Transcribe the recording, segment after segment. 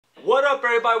What up,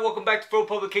 everybody? Welcome back to Pro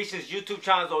Publications YouTube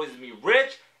channel. As always, it's me,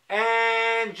 Rich,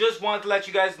 and just wanted to let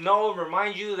you guys know and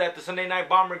remind you that the Sunday Night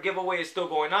Bomber giveaway is still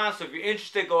going on. So if you're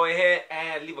interested, go ahead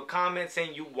and leave a comment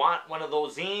saying you want one of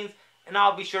those zines, and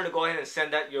I'll be sure to go ahead and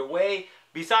send that your way.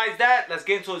 Besides that, let's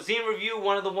get into a zine review.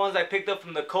 One of the ones I picked up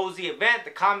from the Cozy event,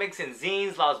 the Comics and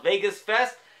Zines Las Vegas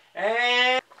Fest.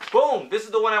 And boom, this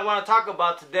is the one I want to talk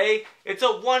about today. It's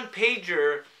a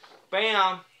one-pager.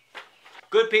 Bam.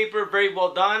 Good paper, very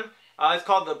well done. It's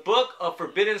called The Book of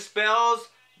Forbidden Spells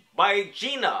by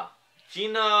Gina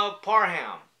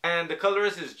Parham. And the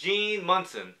colorist is Gina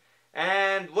Munson.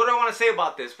 And what do I want to say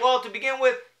about this? Well, to begin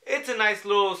with, it's a nice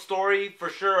little story for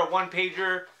sure, a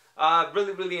one-pager.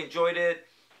 Really enjoyed it.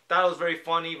 Thought it was very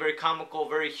funny, very comical,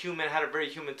 very human. Had a very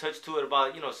human touch to it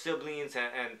about, you know, siblings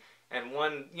and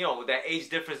one, you know, that age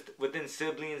difference within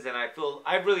siblings. And I feel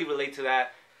I really relate to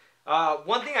that.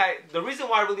 One thing the reason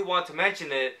why I really want to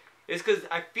mention it is because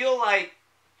I feel like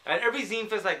at every zine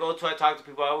fest I go to, I talk to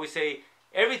people, I always say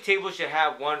every table should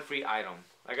have one free item.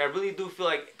 Like, I really do feel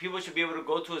like people should be able to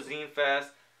go to a zine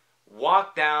fest,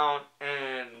 walk down,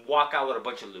 and walk out with a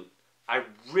bunch of loot. I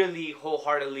really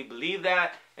wholeheartedly believe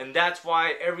that, and that's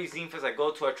why every zine fest I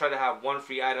go to, I try to have one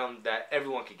free item that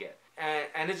everyone can get.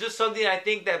 And it's just something I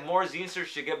think that more zinesters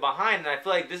should get behind, and I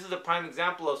feel like this is a prime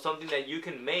example of something that you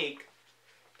can make,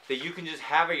 that you can just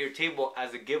have at your table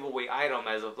as a giveaway item,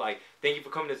 as of like, thank you for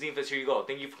coming to Zine Fest, here you go.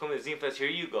 Thank you for coming to Zine Fest, here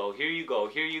you go, here you go,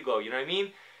 here you go. You know what I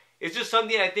mean? It's just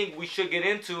something I think we should get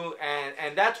into,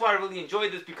 and that's why I really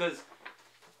enjoyed this, because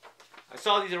I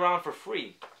saw these around for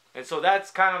free. And so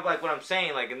that's kind of like what I'm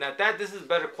saying, like, and that this is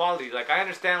better quality. Like, I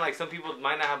understand, like, some people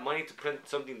might not have money to print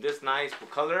something this nice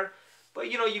with color, but,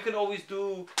 you know, you can always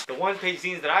do the one-page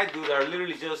zines that I do that are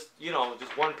literally just, you know,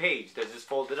 just one page that's just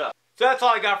folded up. So that's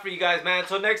all I got for you guys, man.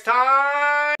 Until next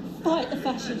time, fight the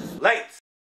fascists. Late.